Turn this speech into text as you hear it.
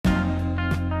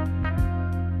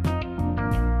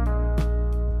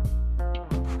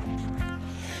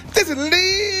This is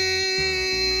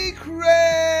Lee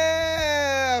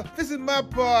Craft. This is my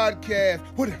podcast.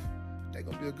 Whatever. They're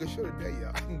going to be a good show today,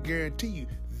 y'all. I can guarantee you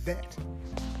that.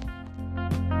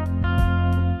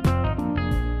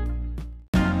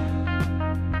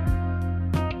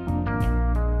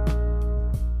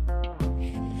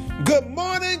 Good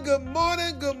morning, good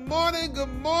morning, good morning,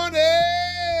 good morning.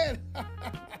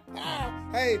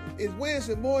 Hey, it's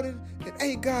Wednesday morning, and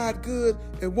ain't God good,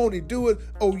 and won't he do it?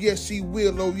 Oh, yes, he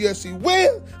will. Oh, yes, he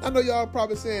will. I know y'all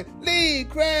probably saying, Lee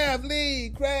Craft,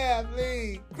 Lee Craft,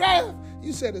 Lee Craft.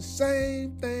 You say the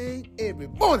same thing every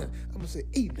morning. I'm going to say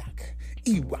Enoch,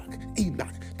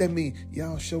 Enoch. That means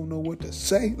y'all sure know what to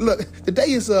say. Look,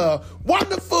 today is a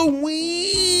wonderful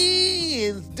Wednesday.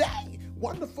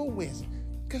 Wonderful Wednesday.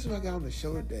 Guess what I got on the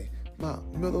show today? My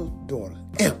middle daughter,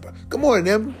 Amber. Good morning,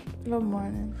 Amber. Good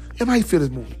morning. Amber, how you feel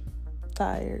this morning?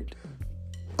 Tired.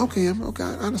 Okay, Amber. Okay,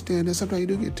 I understand that. Sometimes you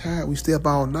do get tired. We stay up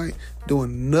all night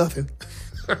doing nothing.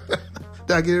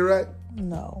 Did I get it right?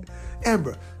 No.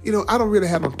 Amber, you know, I don't really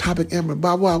have no topic, Amber,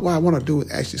 but what I want to do is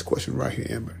ask this question right here,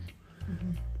 Amber.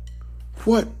 Mm-hmm.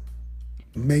 What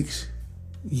makes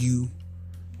you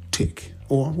tick?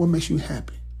 Or what makes you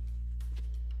happy?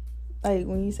 Like,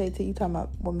 when you say tick, you talking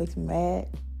about what makes me mad,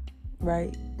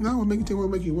 right? No, what make you tick? What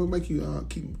make you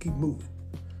keep moving?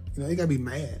 You know, you gotta be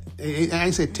mad. I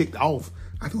ain't say ticked off.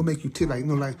 I think what make you tick, like, you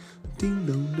know, like ding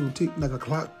dong dong tick, like a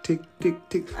clock, tick tick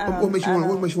tick. What makes you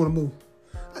want to move?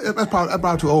 I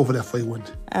probably too old for that for you, wasn't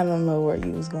it? I don't know where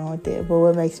you was going with that, but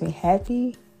what makes me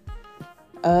happy?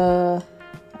 I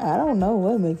don't know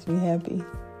what makes me happy.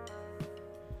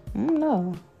 I don't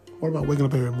know. What about waking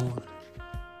up every morning?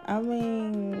 I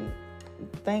mean,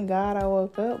 thank God I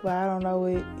woke up, but I don't know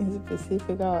what in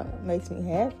specific makes me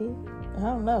happy. I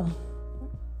don't know.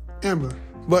 Amber,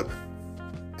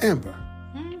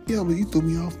 you threw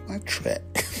me off my track.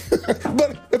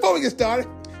 But before we get started,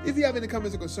 if you have any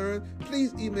comments or concerns,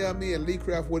 please email me at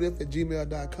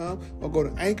leecraftwhatif@gmail.com or go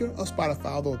to Anchor or Spotify,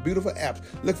 all those beautiful apps.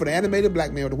 Look for the animated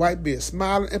black man with the white beard,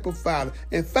 smiling and profiling,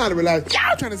 and finally realize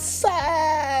y'all trying to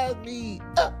size me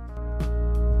up.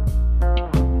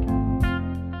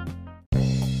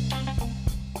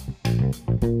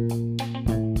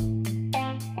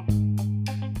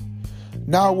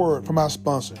 Now a word from our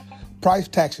sponsor, Price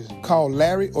Taxes. Call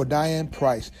Larry or Diane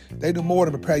Price. They do more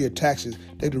than prepare your taxes.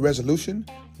 They do resolution,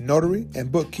 notary,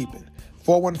 and bookkeeping.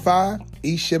 415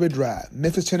 East Chevy Drive,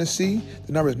 Memphis, Tennessee.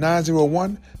 The number is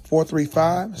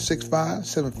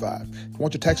 901-435-6575. If you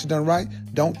want your taxes done right,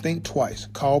 don't think twice.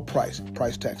 Call Price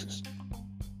Taxes.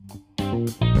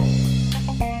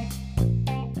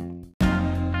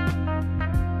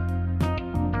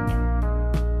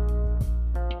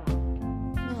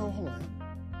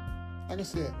 Like I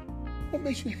said, what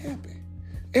makes you happy?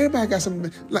 Everybody got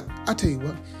something. Like, I tell you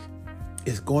what,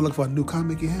 is going to look for a new car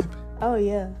make you happy? Oh,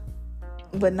 yeah.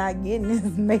 But not getting it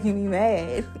is making me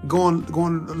mad. Going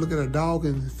to look at a dog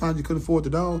and find you couldn't afford the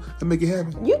dog and make you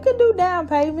happy? You could do down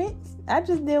payments. I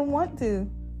just didn't want to.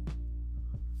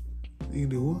 You can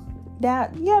do what? Yeah,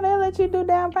 they let you do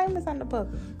down payments on the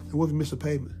puppy. And what if you miss a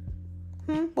payment?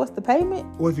 What's the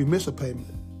payment? What if you miss a payment?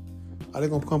 Are they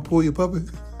going to come pull your puppy?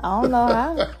 I don't know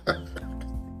how.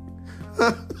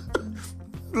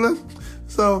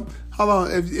 So, hold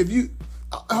on. If you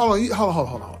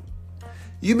hold on.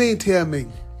 You mean tell me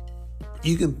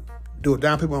you can do a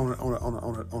down payment on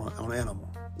an animal?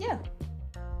 Yeah.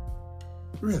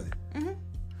 Really? Mm-hmm.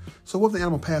 So what if the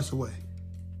animal passed away?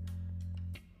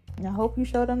 I hope you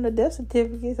show them the death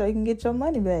certificate so you can get your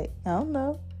money back. I don't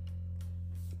know.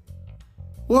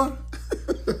 What?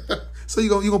 So you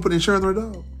gonna put insurance on the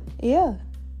dog? Yeah.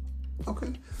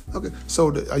 Okay. So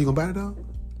are you gonna buy the dog?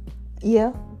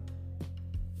 Yeah.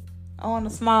 I want a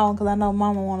small one because I know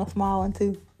Mama want a small one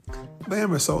too. But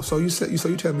Amber, so you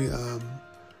tell me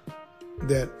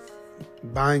that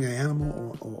buying an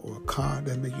animal or a car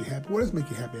that make you happy. What else make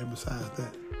you happy besides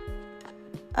that?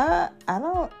 Daddy, I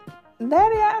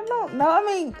don't know. I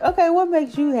mean, okay, what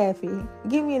makes you happy?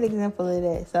 Give me an example of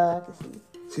that so I can see.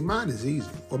 See, mine is easy.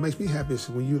 What makes me happy is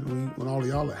when all of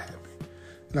y'all are happy.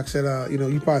 Like I said,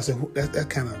 you probably say that's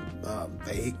kind of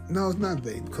vague. No, it's not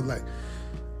vague because like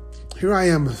here I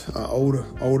am, an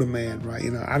older man, right?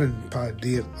 You know, I didn't probably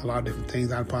did a lot of different things.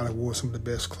 I probably wore some of the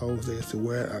best clothes there to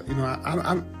wear.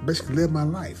 I basically lived my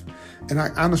life, and I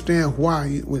understand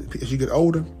why. As you get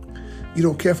older, you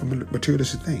don't care for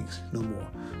materialistic things no more.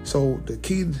 So the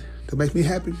key to make me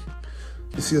happy,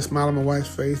 to see a smile on my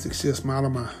wife's face, to see a smile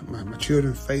on my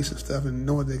children's face and stuff, and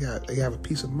knowing they have a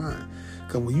peace of mind.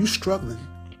 Because when you struggling,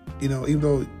 even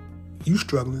though you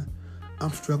struggling, I'm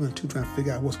struggling too, trying to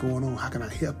figure out what's going on. How can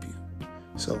I help you?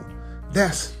 So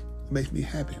that's makes me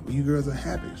happy. When you girls are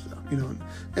happy and stuff, you know,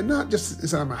 and not just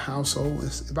inside my household.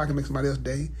 If I can make somebody else's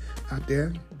day out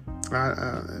there,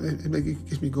 it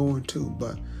gets me going too.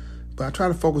 But I try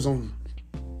to focus on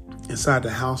inside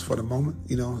the house for the moment,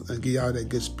 you know, and give y'all that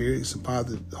good spirit, some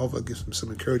positive, hopefully give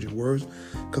some encouraging words.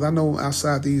 Because I know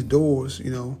outside these doors,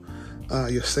 you know,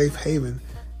 your safe haven,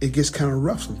 it gets kind of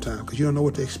rough sometimes because you don't know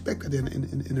what to expect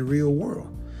in the real world.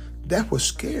 That's what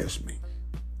scares me.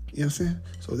 You know what I'm saying?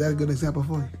 So that's a good example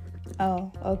for you.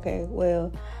 Oh, okay.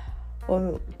 Well,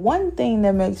 one thing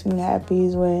that makes me happy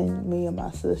is when me and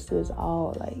my sisters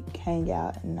all like hang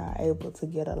out and are able to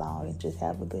get along and just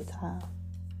have a good time.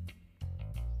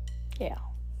 Yeah,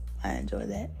 I enjoy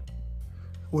that.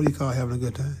 What do you call having a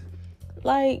good time?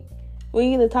 Like,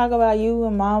 we either talk about you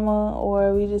and mama,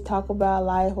 or we just talk about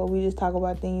life, or we just talk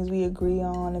about things we agree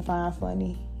on and find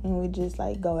funny. And we just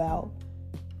like go out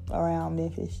around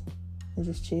Memphis and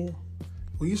just chill.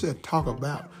 When you said talk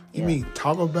about, you mean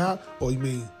talk about, or you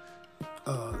mean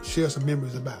share some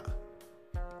memories about?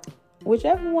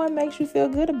 Whichever one makes you feel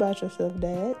good about yourself,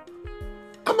 Dad.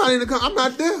 I'm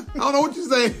not there. I don't know what you're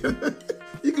saying.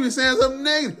 You could be saying something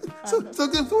negative. So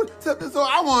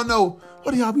I want to know,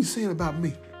 what do y'all be saying about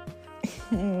me?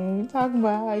 Talking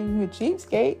about how you a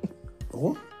cheapskate.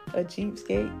 What? A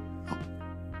cheapskate.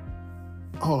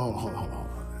 Hold on.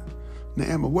 Now,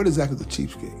 Emma, what exactly is a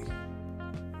cheapskate?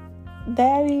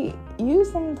 Daddy, you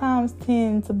sometimes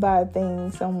tend to buy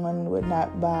things someone would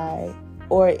not buy.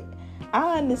 Or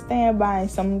I understand buying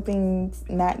some things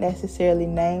not necessarily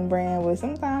name brand, but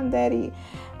sometimes, Daddy,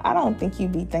 I don't think you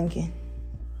be thinking.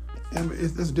 Emma,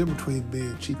 there's a difference between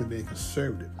being cheap and being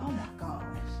conservative. Oh my gosh,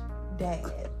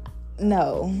 Dad.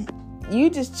 No, you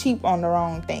just cheap on the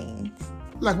wrong things.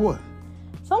 Like what?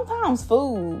 Sometimes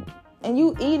food, and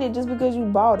you eat it just because you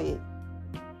bought it.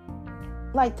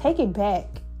 Like, take it back.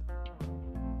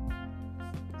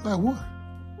 Like what?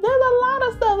 There's a lot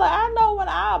of stuff. Like, I know when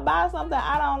I buy something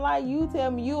I don't like, you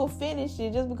tell me you'll finish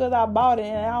it just because I bought it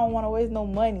and I don't want to waste no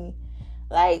money.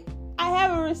 Like, I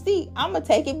have a receipt. I'm going to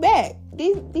take it back.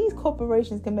 These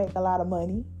corporations can make a lot of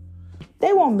money.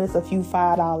 They won't miss a few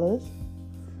 $5.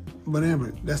 But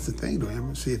Amber, that's the thing though,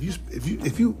 Amber. See, if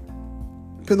you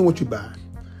depending on what you buy,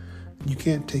 you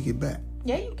can't take it back.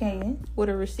 Yeah, you can. With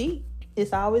a receipt.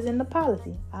 It's always in the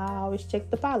policy. I always check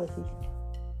the policies.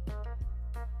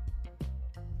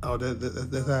 Oh,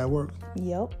 that's how it works?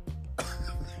 Yep.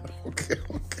 Okay.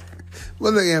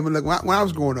 Well, look, Amber, look, when I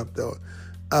was growing up though,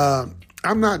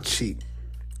 I'm not cheap.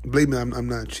 Believe me, I'm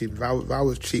not cheap. If I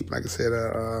was cheap, like I said,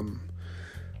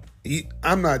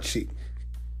 I'm not cheap.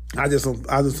 I just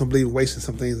don't believe in wasting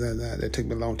some things that take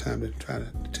me a long time to try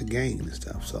to gain and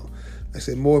stuff. So, like I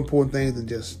said, more important things than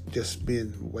just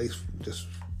being wasteful,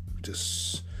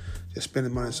 just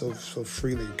spending money so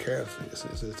freely and carefully. It's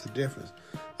a difference.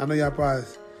 I know y'all probably.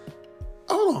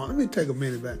 Hold on, let me take a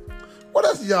minute back. What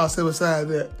else did y'all say besides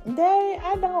that? Daddy,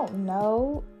 I don't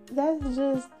know. That's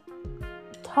just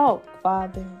talk,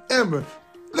 Father. Amber,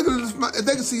 look at this. If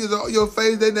they can see your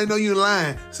face, they know you're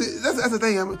lying. See, that's the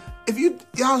thing, Amber. If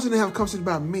y'all sitting there have a conversation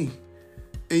about me,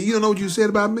 and you don't know what you said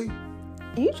about me,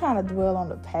 you trying to dwell on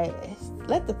the past.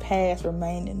 Let the past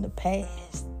remain in the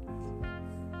past.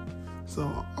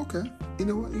 So, okay. You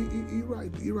know what? You're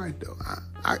right. You're right, though.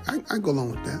 I go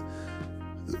along with that.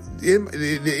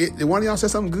 Did one of y'all say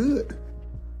something good?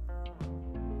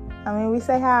 I mean, we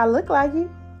say how I look like you.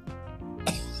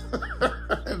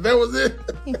 That was it?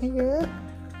 Yeah.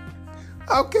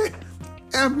 Okay.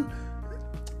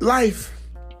 Life.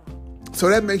 So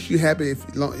that makes you happy if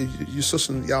your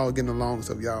sister and y'all getting along and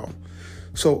stuff, y'all.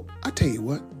 So, I tell you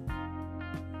what.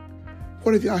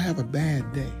 What if y'all have a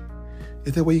bad day?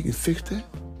 Is there a way you can fix that?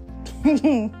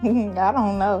 I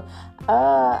don't know.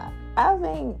 I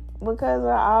think because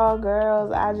we're all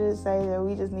girls, I just say that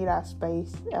we just need our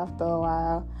space after a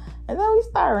while. And then we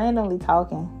start randomly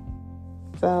talking.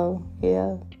 So,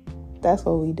 yeah, that's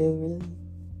what we do,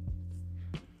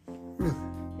 really.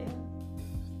 Yeah.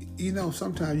 You know,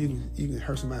 sometimes you can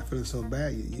hurt somebody feeling so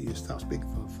bad, you stop speaking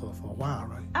for a while,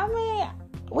 right? I mean,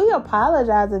 we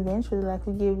apologize eventually, like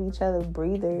we give each other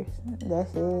breathers.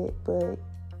 That's it. But,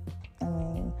 I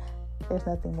mean, there's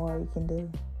nothing more we can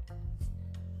do.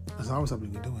 There's always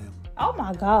something you can do, him. Oh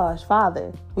my gosh,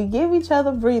 Father. We give each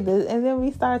other breathers and then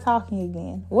we start talking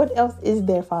again. What else is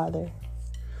there, Father?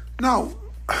 No.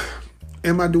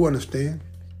 I do understand.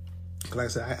 Like I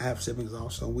said, I have siblings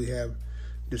also. We have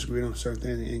disagreed on certain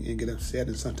things and get upset.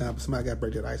 And sometimes somebody got to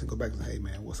break that ice and go back and say, hey,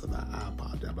 man, what's up? I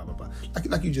apologize, blah, blah, blah.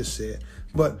 Like you just said.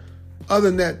 But other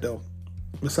than that, though,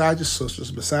 besides your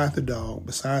sisters, besides the dog,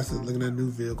 besides looking at a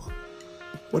new vehicle,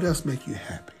 what else make you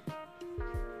happy?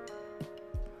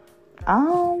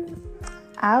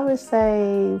 I would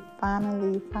say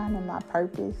finally finding my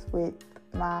purpose with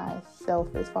myself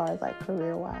as far as like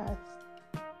career-wise.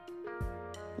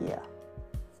 Yeah.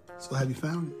 So have you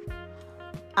found it?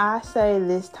 I say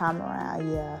this time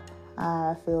around, yeah.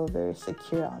 I feel very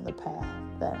secure on the path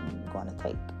that I'm going to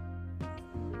take.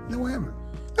 No, what happened?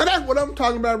 And that's what I'm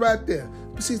talking about right there.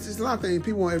 But see, there's a lot of things.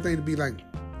 People want everything to be like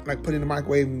put in the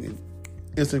microwave and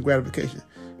instant gratification.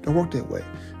 Don't work that way.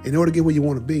 In order to get where you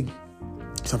want to be,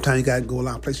 sometimes you got to go a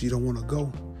lot of places you don't want to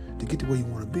go to get to where you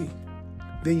want to be.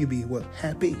 Then you be, what,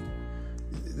 happy?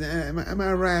 Am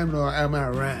I rhyming or am I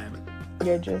rhyming?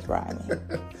 You're just rhyming.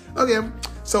 Okay,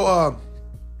 so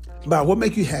about what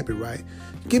make you happy, right?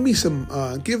 Give me some.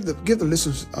 Give the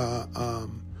listeners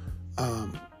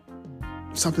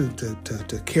something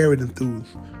to carry them through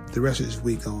the rest of this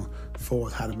week on for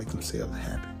how to make themselves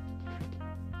happy.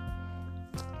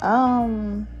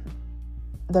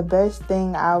 The best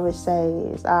thing I would say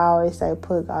is I always say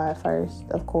put God first,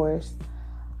 of course.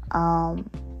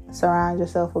 Surround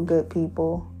yourself with good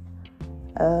people.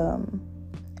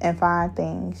 And find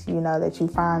things, that you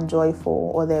find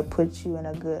joyful or that puts you in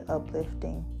a good,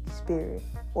 uplifting spirit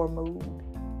or mood.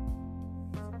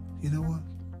 You know what?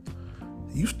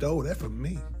 You stole that from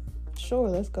me. Sure,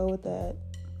 let's go with that.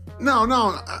 No,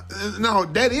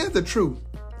 that is the truth.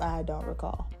 I don't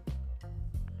recall.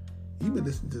 You've been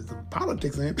listening to some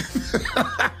politics, ain't it?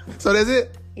 So that's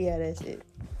it? Yeah, that's it.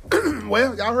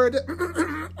 Well, y'all heard that?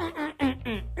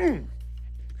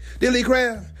 Dear Lee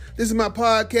Craft, this is my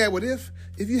podcast. What if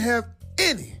you have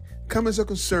any comments or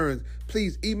concerns,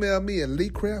 please email me at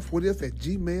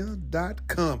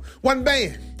leecraftwhatif@gmail.com. One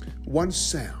band, one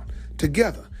sound.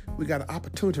 Together, we got an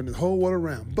opportunity to turn the whole world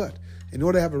around. But in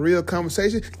order to have a real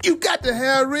conversation, you got to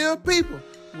have real people.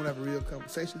 You want to have a real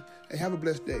conversation? Hey, have a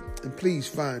blessed day. And please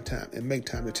find time and make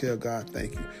time to tell God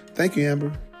thank you. Thank you,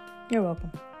 Amber. You're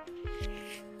welcome.